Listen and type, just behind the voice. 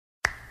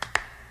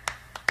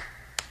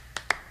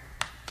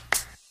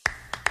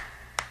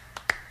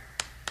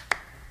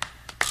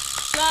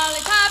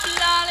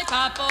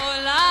lollipop, oh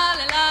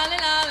lolly, lolly,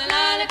 lolly,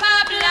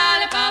 lollipop,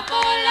 lollipop,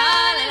 oh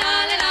lolly,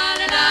 lolly,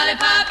 lolly,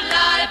 lollipop,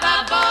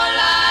 lollipop, oh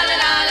lolly,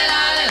 lolly,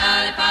 lolly,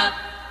 lollipop.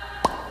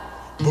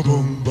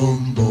 Boom,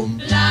 boom, boom.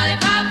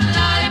 Lollipop,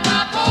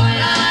 lollipop, oh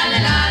lolly,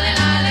 lolly,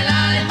 lolly,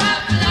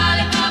 lollipop,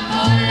 lollipop,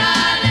 oh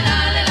lolly,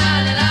 lolly,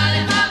 lolly,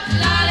 lollipop,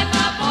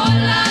 lollipop, oh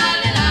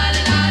lolly,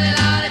 lolly, lolly,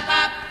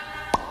 lollipop.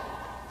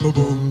 Boom,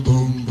 boom,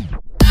 boom.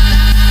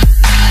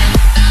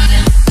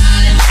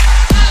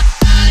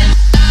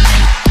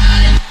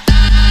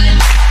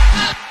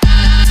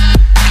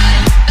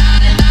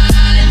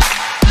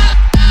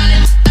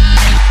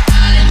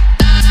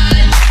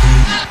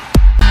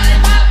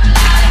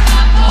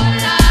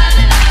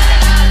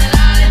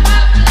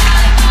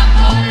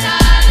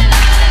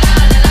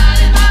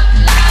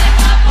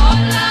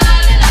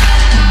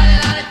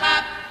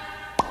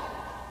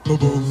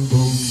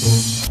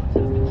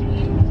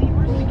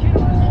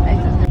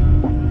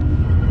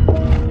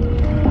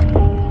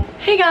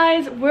 Hey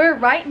guys, we're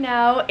right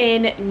now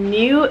in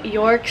New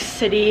York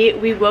City.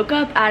 We woke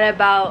up at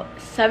about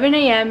 7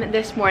 a.m.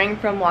 this morning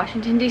from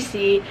Washington,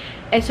 D.C.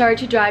 and started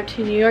to drive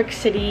to New York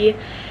City,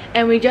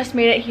 and we just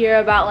made it here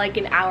about like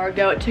an hour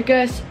ago. It took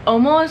us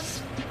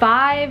almost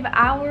 5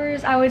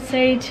 hours, I would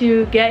say,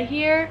 to get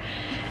here.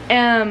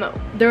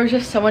 There was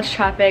just so much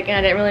traffic and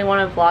I didn't really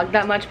want to vlog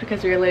that much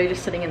because we were literally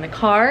just sitting in the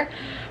car.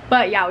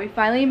 But yeah, we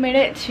finally made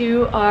it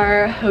to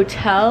our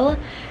hotel,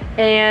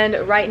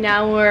 and right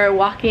now we're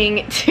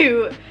walking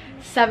to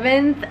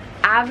 7th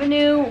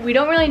Avenue. We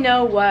don't really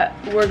know what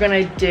we're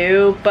gonna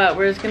do, but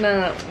we're just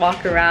gonna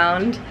walk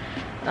around.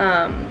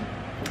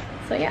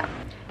 So yeah.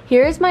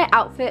 Here's my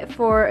outfit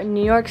for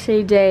New York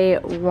City day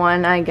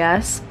 1, I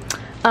guess.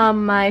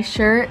 My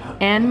shirt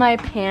and my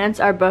pants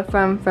are both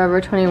from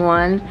Forever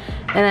 21,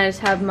 and I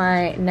just have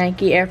my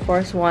Nike Air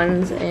Force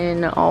Ones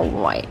in all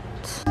white.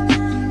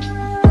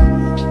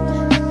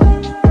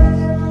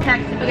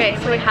 Okay,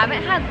 so we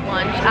haven't had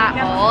lunch at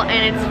all,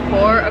 and it's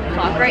 4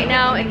 o'clock right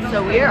now, and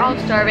so we are all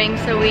starving.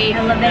 So we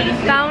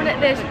found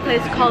this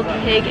place called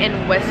Pig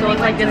and Whistle.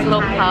 It's like this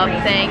little pub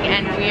thing,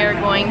 and we are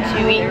going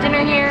to eat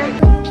dinner here.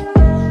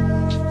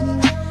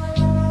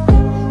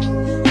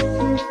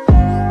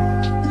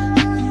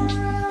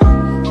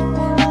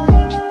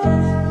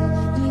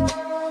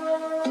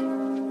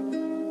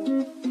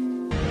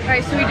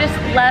 Alright, so we just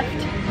left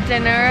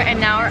dinner and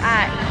now we're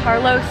at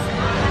Carlos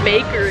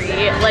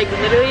Bakery. Like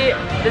literally,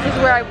 this is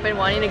where I've been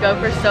wanting to go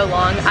for so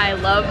long. I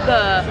love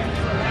the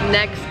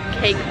Next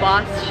Cake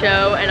Boss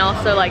show and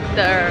also like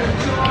the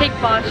Cake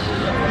Boss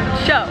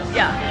show,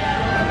 yeah.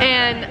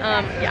 And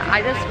yeah,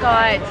 I just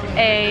got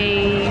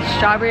a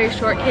strawberry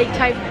shortcake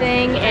type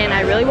thing and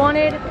I really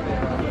wanted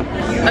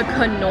a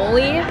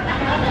cannoli,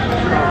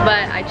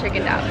 but I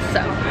chickened out,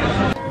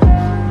 so.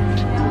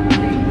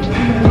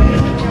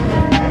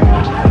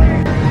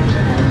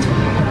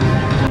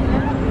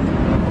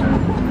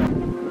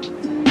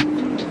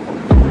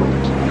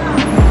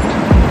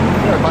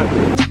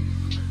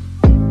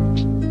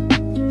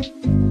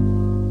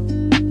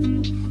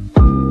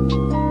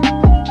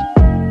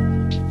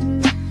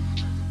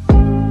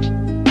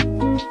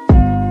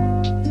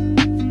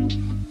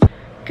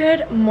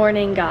 Good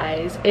morning,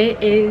 guys.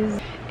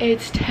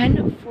 It's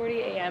 10:40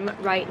 a.m.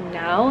 right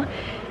now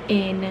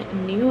in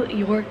New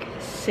York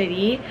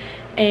City,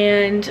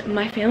 and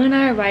my family and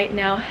I are right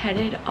now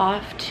headed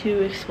off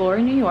to explore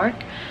New York.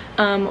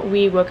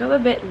 We woke up a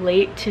bit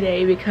late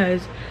today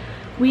because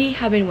we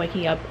have been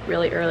waking up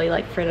really early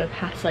like for the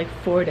past like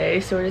 4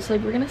 days, so we're just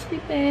like, we're gonna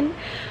sleep in.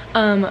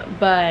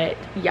 But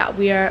yeah,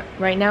 we are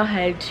right now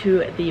headed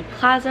to the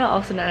Plaza,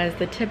 also known as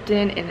the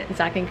Tipton, in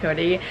Zack and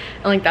Cody,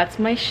 and like that's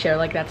my show,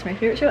 like that's my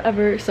favorite show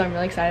ever, so I'm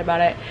really excited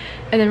about it.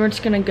 And then we're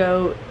just gonna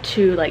go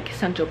to like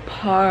Central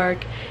Park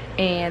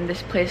and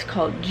this place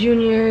called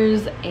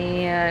Junior's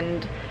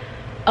and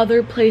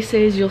other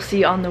places you'll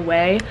see on the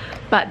way,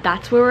 but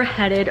that's where we're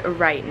headed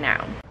right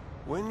now.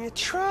 When you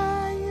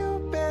try your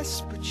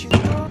best but you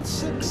don't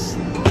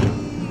succeed.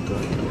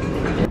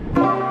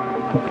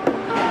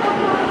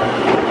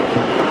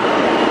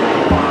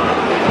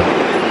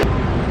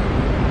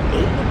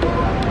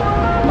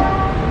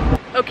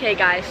 Okay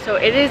guys, so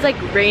it is like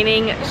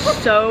raining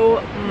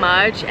so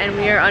much and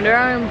we are under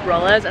our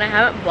umbrellas, and I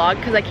haven't vlogged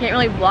because I can't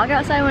really vlog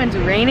outside when it's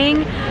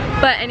raining.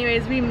 But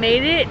anyways, we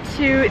made it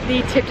to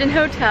the Tipton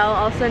Hotel,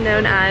 also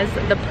known as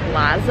the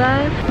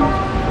Plaza.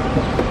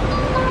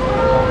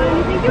 What do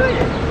you think it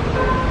is?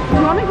 Do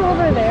you want to go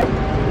over there?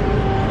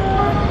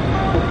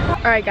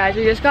 Alright guys,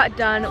 we just got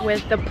done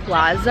with the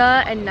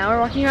Plaza and now we're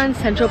walking around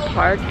Central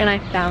Park, and I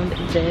found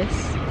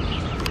this.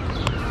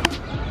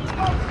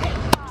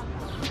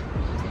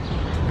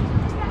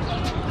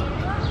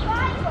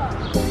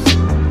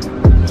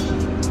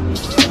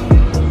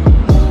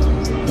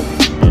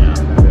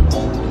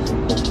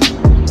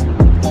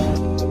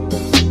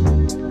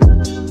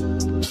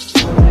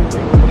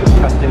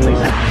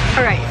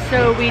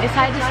 So we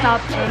decided to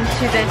stop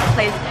into this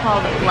place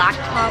called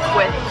Blacktop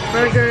with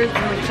burgers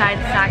and side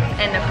snacks,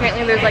 and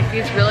apparently there's like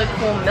these really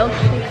cool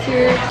milkshakes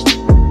here.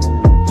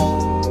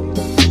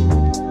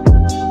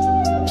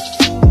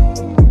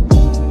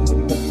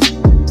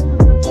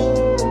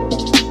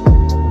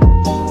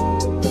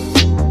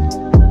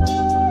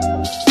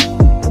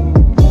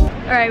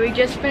 Alright, we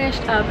just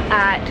finished up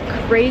at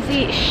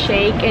Crazy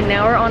Shake and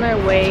now we're on our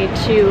way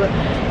to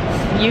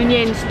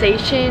Union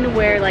Station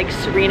where like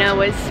Serena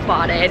was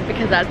spotted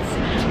because that's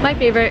my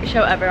favorite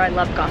show ever. I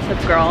love Gossip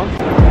Girl.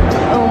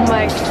 Oh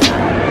my god.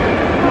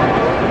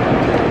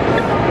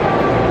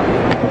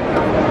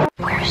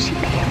 Where is she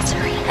being,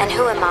 Serena? And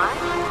who am I?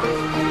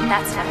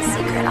 That's not a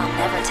secret I'll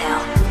never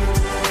tell.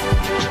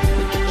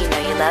 You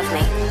know you love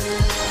me.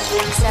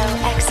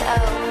 XOXO.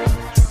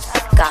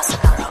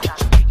 Gossip Girl.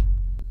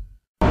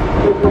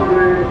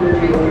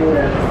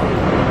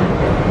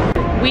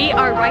 We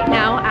are right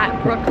now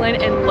at Brooklyn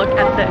and look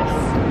at this.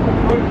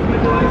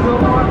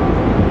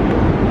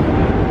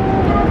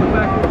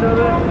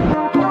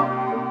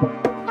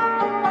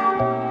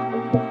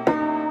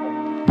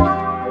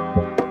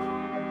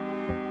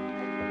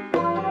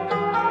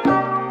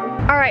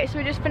 Alright, so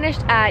we just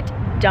finished at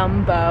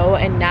DUMBO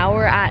and now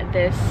we're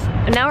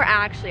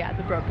actually at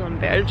the Brooklyn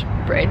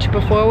Bridge.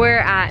 Before we're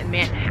at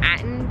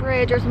Manhattan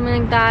Bridge or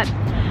something like that,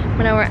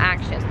 but now we're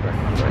actually at the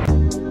Brooklyn Bridge.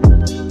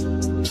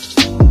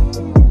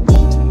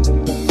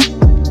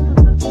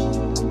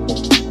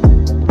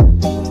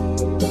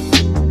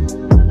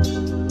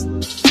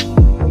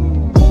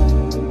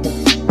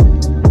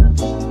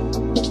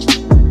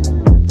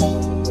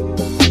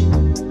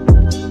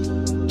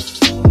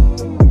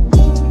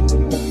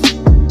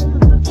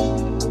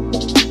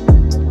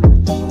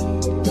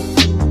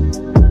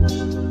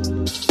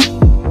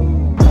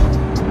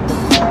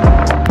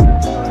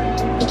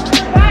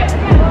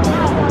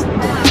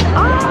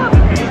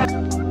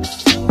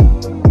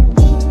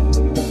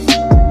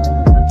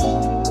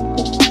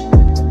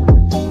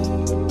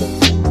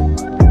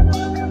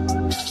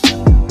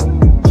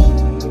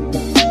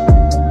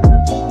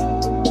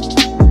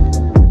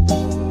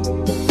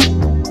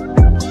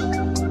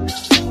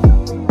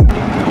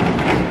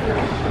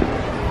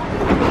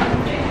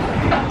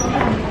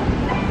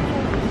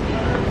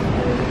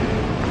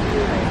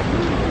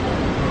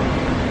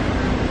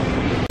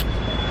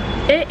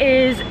 It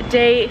is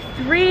day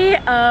 3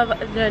 of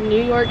the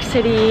New York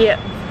City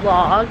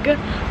vlog.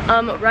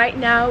 Right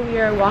now we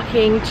are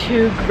walking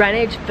to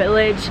Greenwich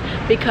Village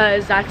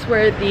because that's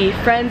where the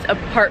friend's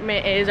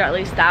apartment is, or at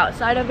least the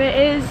outside of it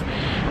is.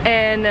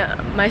 And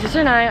my sister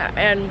and I,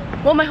 and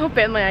well, my whole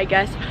family I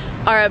guess,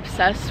 are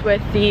obsessed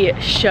with the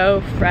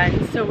show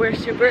Friends. So we're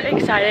super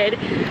excited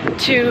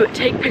to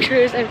take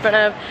pictures in front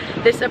of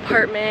this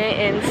apartment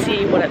and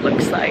see what it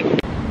looks like.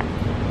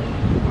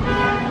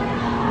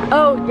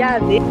 Oh yeah,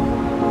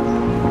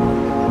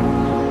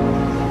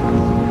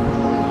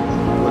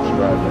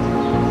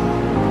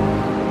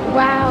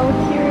 wow,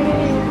 here it is.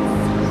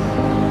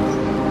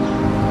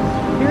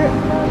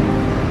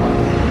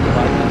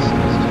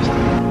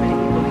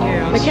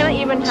 McKenna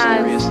even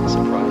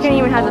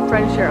has a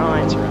friend shirt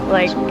on.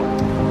 Like,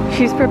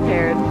 she's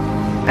prepared.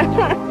 You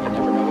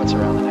never know what's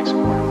around the next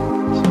corner.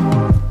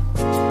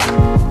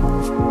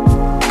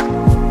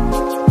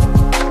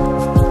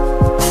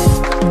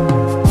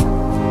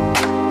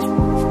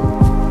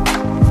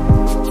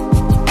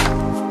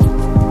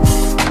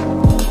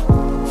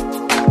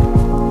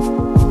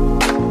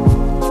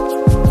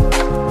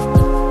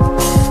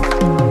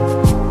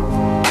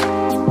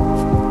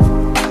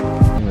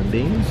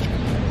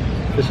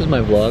 This is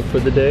my vlog for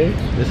the day.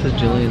 This is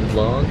Jillian's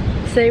vlog.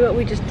 Say what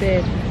we just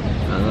did.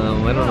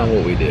 I don't know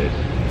what we did.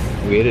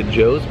 We ate at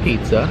Joe's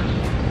Pizza.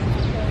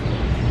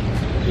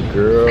 The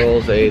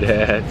girls ate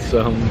at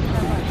some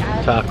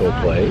taco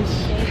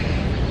place.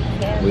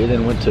 We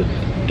then went to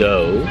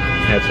Dough,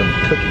 had some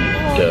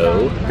cookie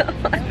dough,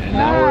 and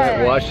now we're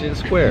at Washington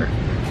Square.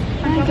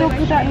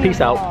 Peace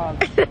out.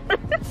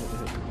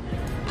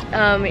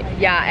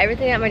 Yeah,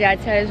 everything that my dad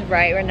said is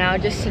right. We're now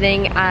just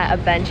sitting at a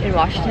bench in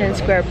Washington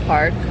Square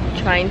Park,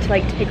 trying to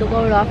like take a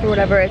load off or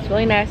whatever. It's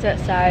really nice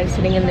outside,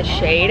 sitting in the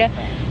shade.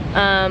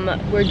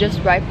 We're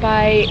just right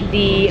by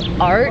the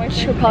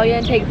arch. We're probably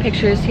gonna take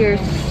pictures here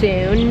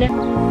soon.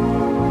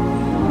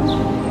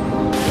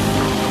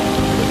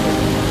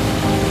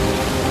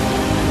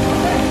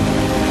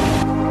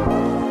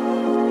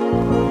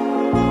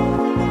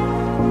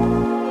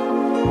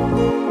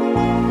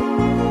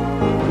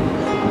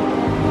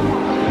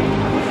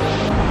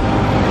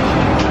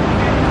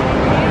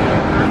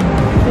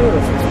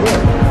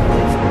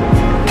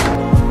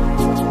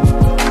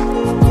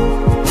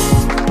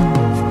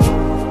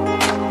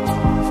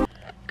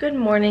 Good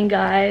morning,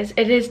 guys.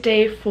 It is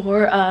day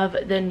 4 of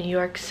the New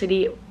York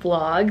City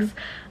vlogs.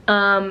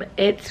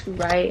 It's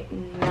right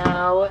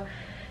now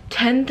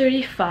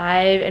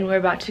 10:35 and we're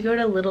about to go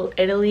to Little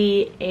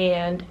Italy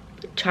and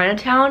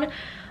Chinatown.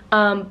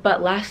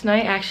 But last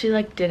night I actually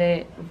like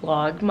didn't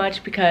vlog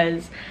much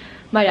because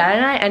my dad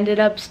and I ended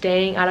up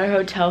staying at our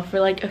hotel for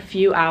like a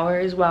few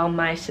hours while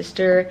my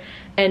sister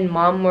and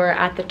mom were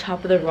at the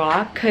top of the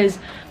rock, because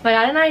my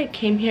dad and I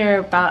came here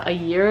about a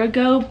year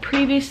ago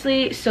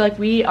previously, so like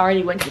we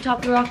already went to the top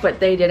of the rock but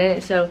they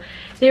didn't, so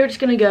they were just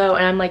gonna go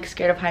and I'm like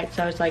scared of heights,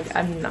 so I was like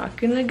I'm not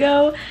gonna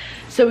go.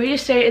 So we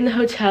just stayed in the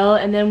hotel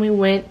and then we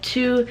went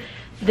to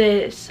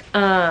this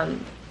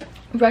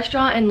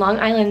restaurant in Long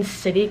Island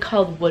City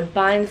called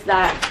Woodbines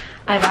that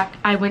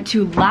I went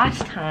to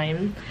last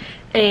time,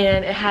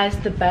 and it has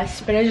the best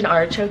spinach and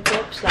artichoke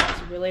dip, so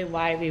that's really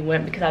why we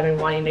went, because I've been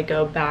wanting to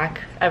go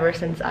back ever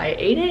since I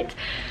ate it.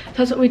 So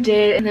that's what we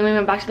did, and then we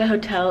went back to the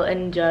hotel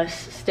and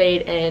just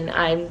stayed in.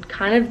 I'm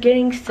kind of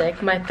getting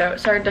sick. My throat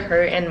started to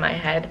hurt and my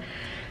head.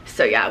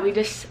 So yeah, we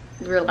just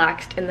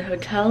relaxed in the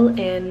hotel,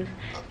 and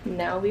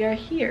now we are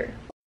here.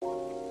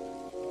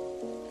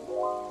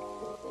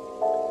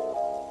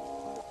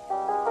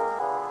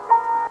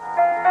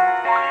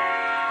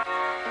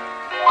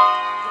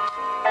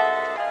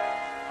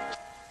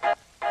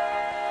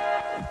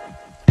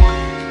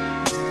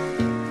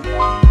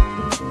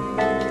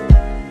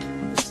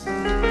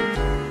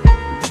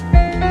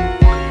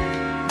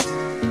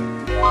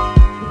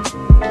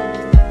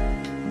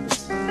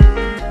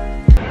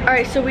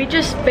 Alright, so we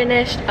just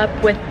finished up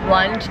with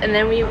lunch, and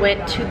then we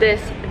went to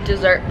this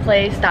dessert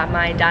place that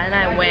my dad and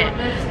I went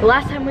the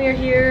last time we were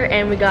here,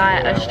 and we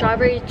got a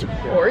strawberry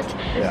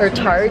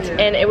tart,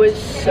 and it was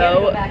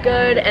so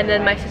good. And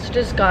then my sister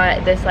just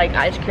got this like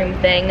ice cream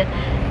thing,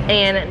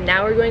 and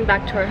now we're going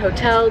back to our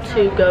hotel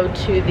to go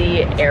to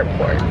the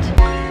airport.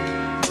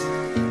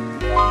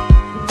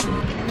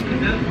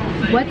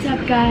 What's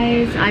up,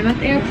 guys? I'm at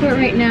the airport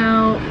right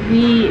now.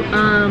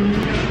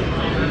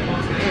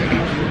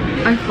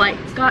 Our flight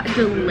got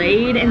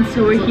delayed, and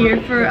so we're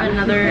here for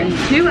another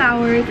 2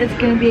 hours. It's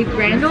gonna be a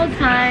grand old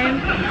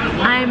time.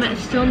 I'm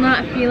still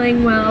not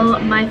feeling well.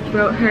 My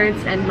throat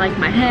hurts and like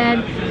my head,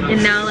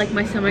 and now like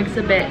my stomach's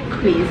a bit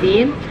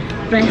queasy.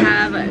 But I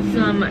have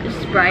some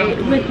Sprite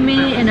with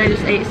me, and I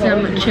just ate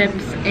some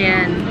chips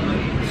and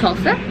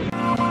salsa.